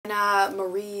Anna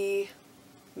Marie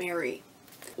Mary.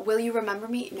 Will you remember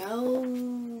me?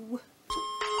 No.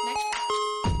 Next.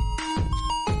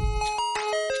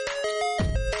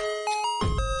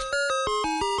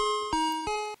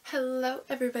 Hello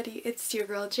everybody, it's your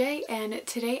girl Jay, and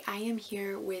today I am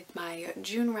here with my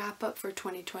June wrap up for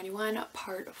 2021,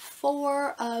 part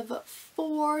 4 of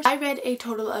 4. I read a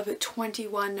total of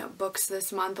 21 books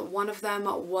this month. One of them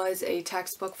was a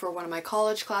textbook for one of my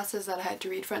college classes that I had to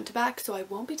read front to back, so I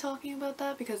won't be talking about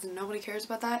that because nobody cares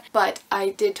about that. But I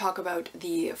did talk about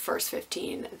the first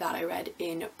 15 that I read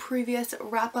in previous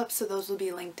wrap ups, so those will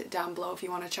be linked down below if you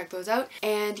want to check those out.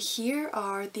 And here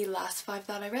are the last 5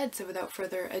 that I read, so without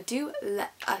further ado,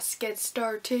 let us get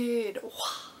started.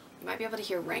 You might be able to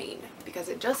hear rain because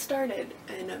it just started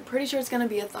and I'm pretty sure it's gonna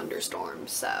be a thunderstorm,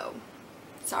 so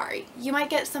sorry. You might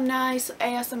get some nice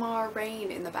ASMR rain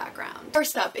in the background.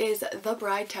 First up is The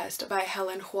Bride Test by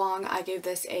Helen Hoang. I gave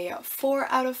this a 4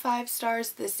 out of 5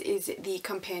 stars. This is the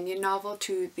companion novel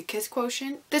to The Kiss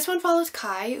Quotient. This one follows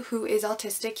Kai, who is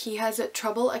autistic. He has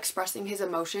trouble expressing his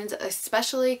emotions,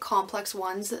 especially complex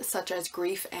ones such as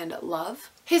grief and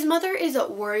love. His mother is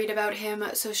worried about him,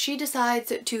 so she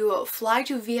decides to fly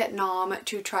to Vietnam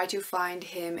to try to find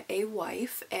him a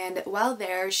wife, and while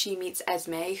there she meets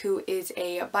Esme, who is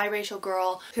a biracial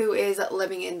girl who is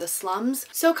living in the slums.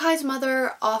 So Kai's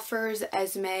mother offers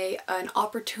Esme an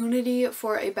opportunity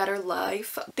for a better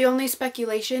life. The only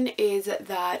speculation is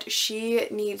that she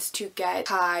needs to get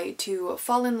Kai to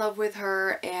fall in love with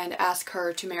her and ask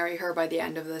her to marry her by the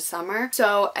end of the summer.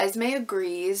 So Esme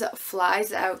agrees,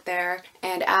 flies out there,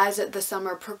 and as the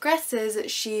summer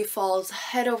progresses, she falls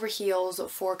head over heels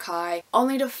for Kai,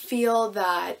 only to feel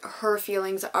that her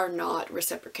feelings are not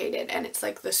reciprocated, and it's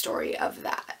like the story of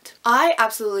that. I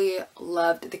absolutely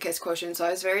loved The Kiss Quotient, so I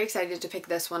was very excited to pick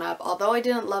this one up. Although I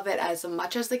didn't love it as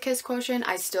much as The Kiss Quotient,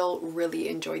 I still really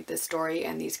enjoyed this story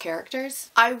and these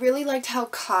characters. I really liked how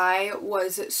Kai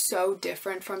was so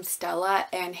different from Stella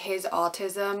and his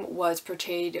autism was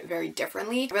portrayed very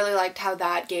differently. I really liked how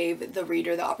that gave the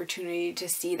reader the opportunity to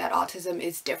see that autism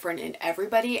is different in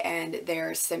everybody and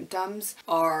their symptoms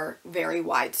are very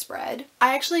widespread.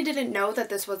 I actually didn't know that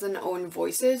this was an own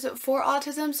voices for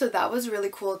autism, so that was really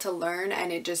cool to learn,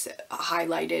 and it just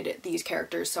highlighted these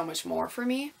characters so much more for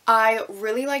me. I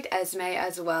really liked Esme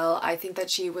as well. I think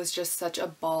that she was just such a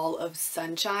ball of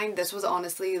sunshine. This was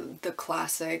honestly the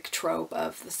classic trope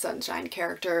of the sunshine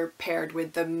character paired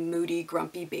with the moody,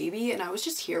 grumpy baby, and I was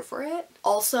just here for it.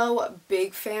 Also,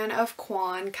 big fan of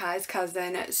Quan, Kai's cousin.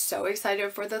 So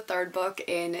excited for the 3rd book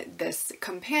in this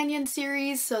companion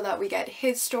series so that we get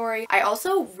his story. I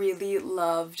also really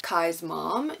loved Kai's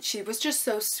mom. She was just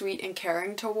so sweet and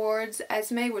caring towards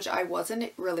Esme, which I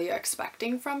wasn't really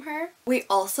expecting from her. We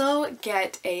also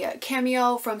get a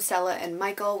cameo from Stella and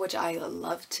Michael, which I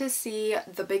love to see.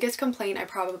 The biggest complaint I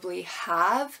probably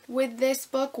have with this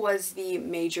book was the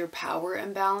major power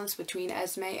imbalance between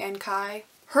Esme and Kai.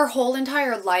 Her whole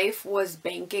entire life was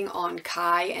banking on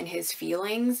Kai and his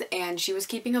feelings, and she was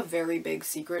keeping a very big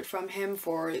secret from him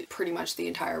for pretty much the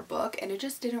entire book, and it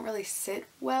just didn't really sit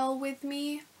well with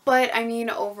me. But I mean,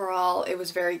 overall, it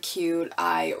was very cute.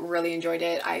 I really enjoyed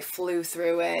it. I flew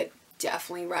through it.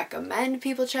 Definitely recommend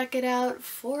people check it out.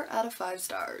 4 out of 5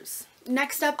 stars.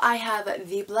 Next up, I have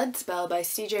The Blood Spell by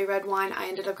CJ Redwine. I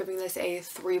ended up giving this a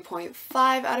 3.5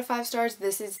 out of 5 stars.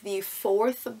 This is the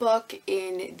 4th book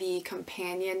in the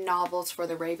companion novels for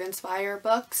the Ravenspire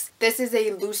books. This is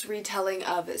a loose retelling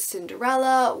of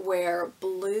Cinderella, where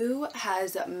Blue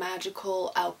has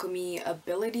magical alchemy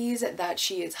abilities that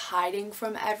she is hiding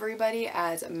from everybody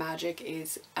as magic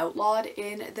is outlawed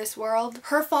in this world.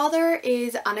 Her father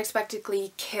is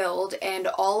unexpectedly killed and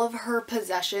all of her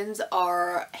possessions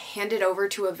are handed over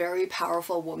to a very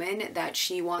powerful woman that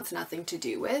she wants nothing to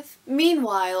do with.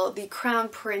 Meanwhile, the Crown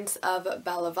Prince of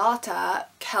Balavata,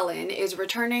 Kellen, is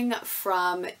returning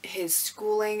from his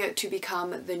schooling to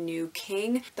become the new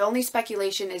king. The only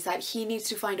speculation is that he needs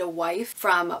to find a wife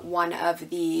from one of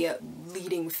the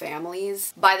leading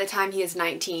families by the time he is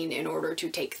 19 in order to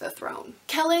take the throne.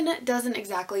 Kellen doesn't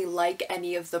exactly like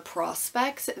any of the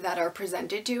prospects that are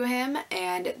presented to him,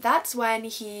 and that's when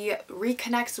he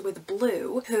reconnects with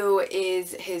Blue, who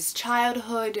is his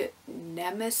childhood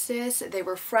nemesis. They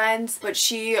were friends, but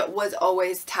she was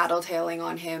always tattletaling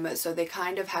on him, so they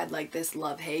kind of had like this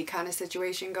love-hate kind of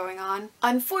situation going on.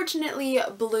 Unfortunately,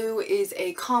 Blue is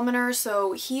a commoner,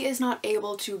 so he is not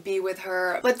able to be with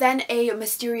her, but then a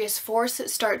mysterious force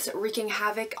starts wreaking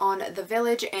havoc on the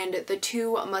village and the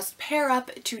two must pair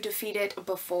up to defeat it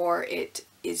before it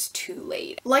is too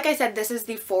late. Like I said, this is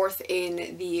the 4th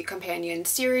in the companion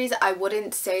series. I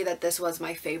wouldn't say that this was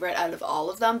my favorite out of all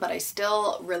of them, but I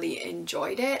still really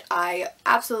enjoyed it. I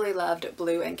absolutely loved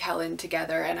Blue and Kellen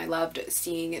together, and I loved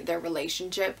seeing their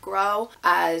relationship grow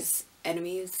as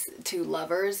enemies to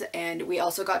lovers. And we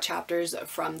also got chapters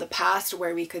from the past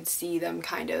where we could see them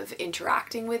kind of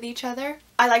interacting with each other.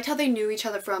 I liked how they knew each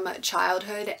other from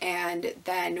childhood, and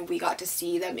then we got to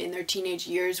see them in their teenage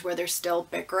years where they're still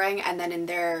bickering, and then in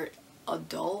their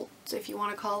adult, if you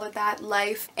want to call it that,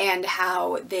 life, and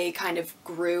how they kind of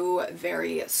grew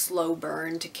very slow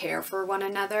burn to care for one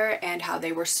another, and how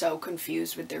they were so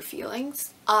confused with their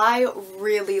feelings. I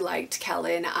really liked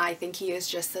Kellen. I think he is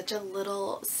just such a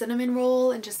little cinnamon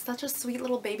roll and just such a sweet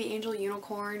little baby angel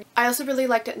unicorn. I also really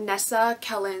liked Nessa,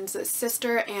 Kellen's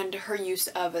sister, and her use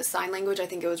of sign language. I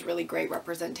think it was really great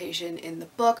representation in the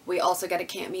book. We also get a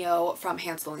cameo from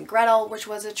Hansel and Gretel, which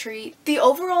was a treat. The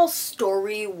overall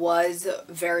story was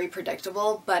very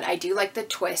predictable, but I do like the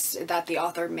twist that the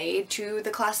author made to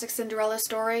the classic Cinderella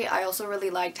story. I also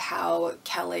really liked how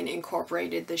Kellen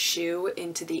incorporated the shoe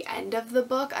into the end of the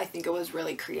book. I think it was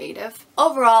really creative.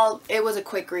 Overall, it was a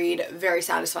quick read, very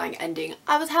satisfying ending.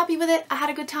 I was happy with it. I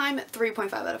had a good time.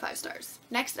 3.5 out of 5 stars.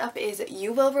 Next up is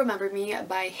You Will Remember Me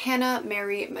by Hannah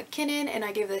Mary McKinnon, and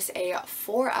I give this a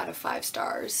 4 out of 5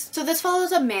 stars. So this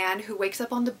follows a man who wakes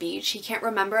up on the beach. He can't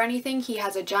remember anything. He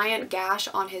has a giant gash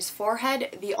on his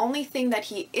forehead. The only thing that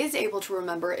he is able to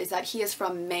remember is that he is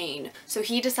from Maine. So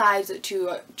he decides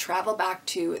to travel back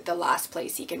to the last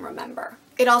place he can remember.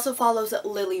 It also follows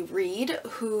Lily Reed,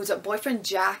 whose boyfriend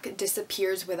Jack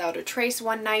disappears without a trace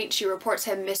one night. She reports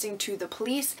him missing to the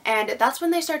police, and that's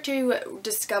when they start to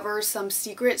discover some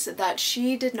secrets that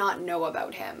she did not know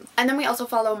about him. And then we also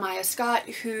follow Maya Scott,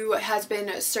 who has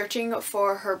been searching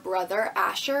for her brother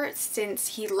Asher since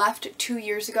he left 2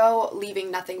 years ago,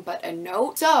 leaving nothing but a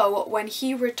note. So when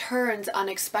he returns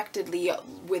unexpectedly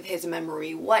with his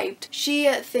memory wiped,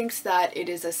 she thinks that it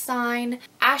is a sign.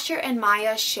 Asher and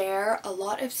Maya share a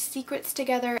lot of secrets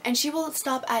together, and she will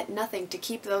stop at nothing to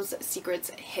keep those secrets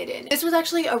hidden. This was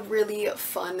actually a really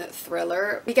fun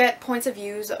thriller. We get points of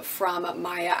views from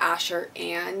Maya, Asher,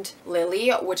 and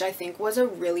Lily, which I think was a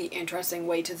really interesting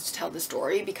way to tell the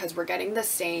story, because we're getting the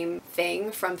same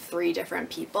thing from 3 different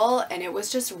people, and it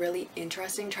was just really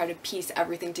interesting trying to piece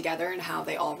everything together and how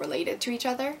they all related to each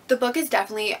other. The book is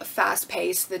definitely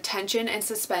fast-paced. The tension and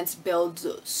suspense builds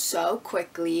so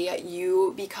quickly.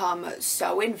 You become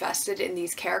so invested in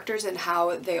these characters and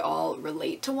how they all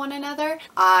relate to one another.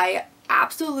 I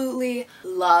absolutely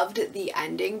loved the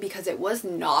ending because it was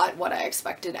not what I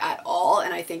expected at all,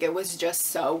 and I think it was just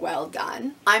so well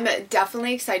done. I'm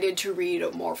definitely excited to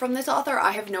read more from this author.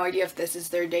 I have no idea if this is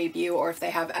their debut or if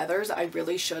they have others. I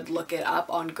really should look it up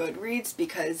on Goodreads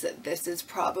because this is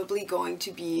probably going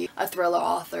to be a thriller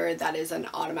author that is an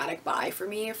automatic buy for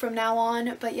me from now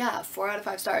on. But yeah, 4 out of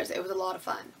 5 stars. It was a lot of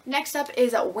fun. Next up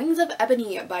is Wings of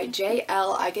Ebony by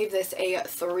J.L. I gave this a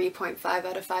 3.5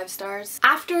 out of 5 stars.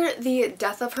 After the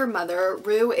death of her mother,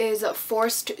 Rue is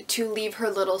forced to leave her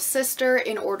little sister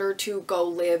in order to go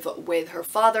live with her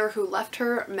father, who left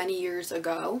her many years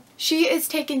ago. She is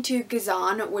taken to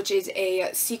Gizan, which is a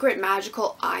secret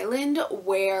magical island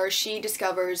where she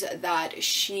discovers that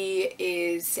she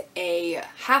is a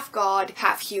half-god,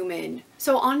 half-human.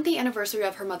 So on the anniversary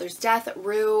of her mother's death,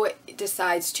 Rue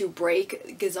decides to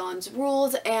break Gizan's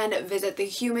rules and visit the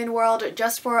human world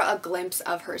just for a glimpse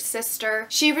of her sister.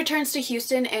 She returns to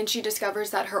Houston and she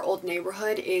discovers that her old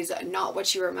neighborhood is not what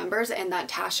she remembers and that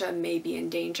Tasha may be in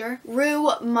danger. Rue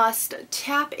must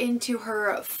tap into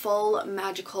her full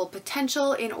magical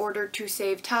potential in order to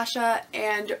save Tasha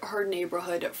and her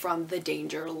neighborhood from the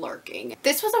danger lurking.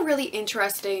 This was a really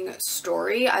interesting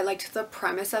story. I liked the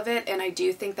premise of it, and I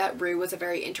do think that Rue was a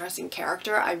very interesting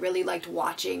character. I really liked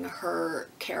watching her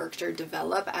character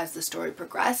develop as the story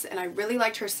progressed, and I really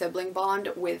liked her sibling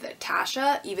bond with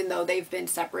Tasha, even though they've been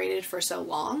separated for so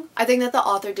long. I think that the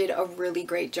author did a really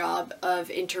great job of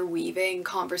interweaving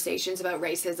conversations about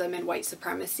racism and white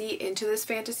supremacy into this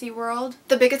fantasy world.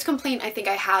 The biggest complaint I think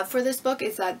I have for this book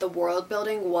is that the world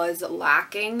building was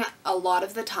lacking. A lot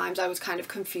of the times I was kind of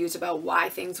confused about why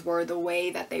things were the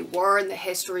way that they were and the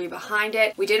history behind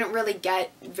it. We didn't really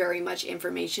get very much much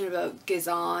information about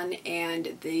Gizan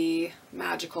and the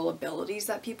magical abilities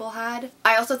that people had.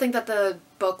 I also think that the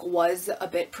book was a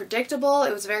bit predictable.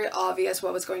 It was very obvious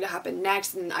what was going to happen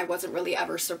next, and I wasn't really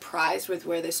ever surprised with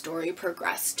where the story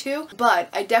progressed to. But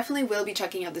I definitely will be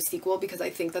checking out the sequel because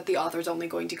I think that the author's only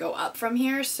going to go up from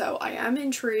here, so I am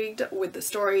intrigued with the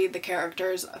story, the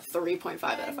characters. 3.5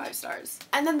 out of 5 stars.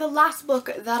 And then the last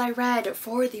book that I read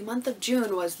for the month of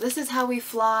June was This Is How We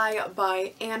Fly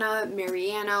by Anna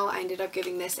Mariano. I ended up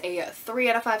giving this a 3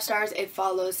 out of 5 stars. It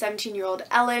follows 17-year-old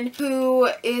Ellen, who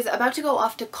is about to go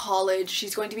off to college.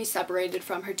 She's going to be separated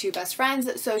from her 2 best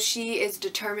friends, so she is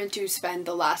determined to spend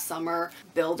the last summer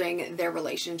building their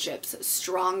relationships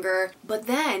stronger. But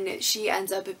then she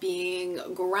ends up being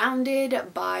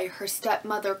grounded by her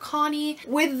stepmother Connie.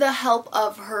 With the help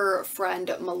of her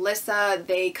friend Melissa,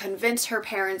 they convince her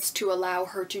parents to allow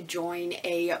her to join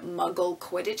a Muggle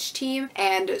Quidditch team.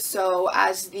 And so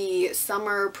as the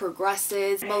summer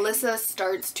progresses, Melissa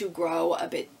starts to grow a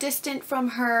bit distant from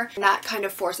her, and that kind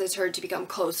of forces her to become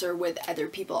closer with other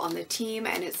people on the team,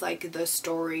 and it's like the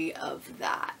story of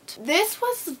that. This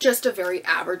was just a very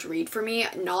average read for me.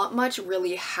 Not much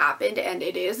really happened, and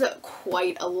it is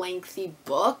quite a lengthy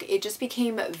book. It just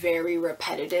became very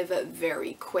repetitive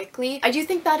very quickly. I do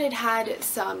think that it had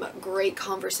some great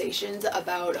conversations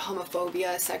about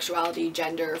homophobia, sexuality,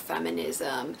 gender,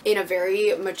 feminism in a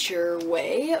very mature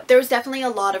way. There was definitely a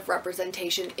lot of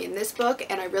representation in this book,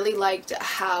 and I really liked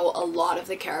how a lot of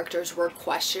the characters were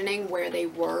questioning where they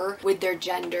were with their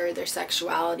gender, their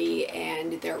sexuality,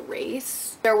 and their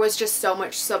race. There was just so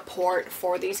much support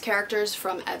for these characters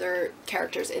from other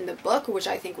characters in the book, which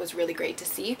I think was really great to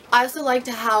see. I also liked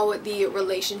how the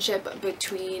relationship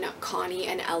between Connie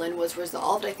and Ellen was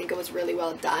resolved. I think it was really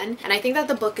well done, and I think that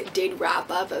the book did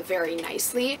wrap up very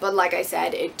nicely, but like I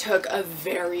said, it took a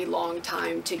very long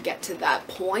time to get to that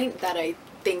point that I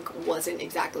think wasn't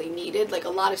exactly needed. Like, a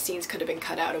lot of scenes could have been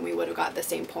cut out and we would have got the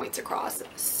same points across.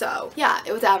 So yeah,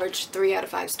 it was average, 3 out of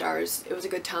 5 stars. It was a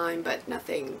good time, but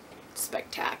nothing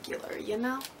spectacular, you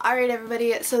know? Alright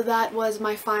everybody, so that was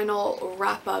my final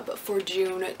wrap up for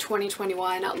June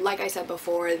 2021. Like I said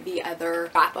before, the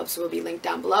other wrap ups will be linked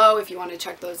down below if you want to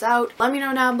check those out. Let me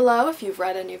know down below if you've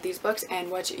read any of these books and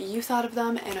what you thought of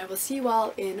them, and I will see you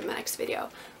all in my next video.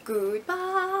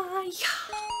 Goodbye!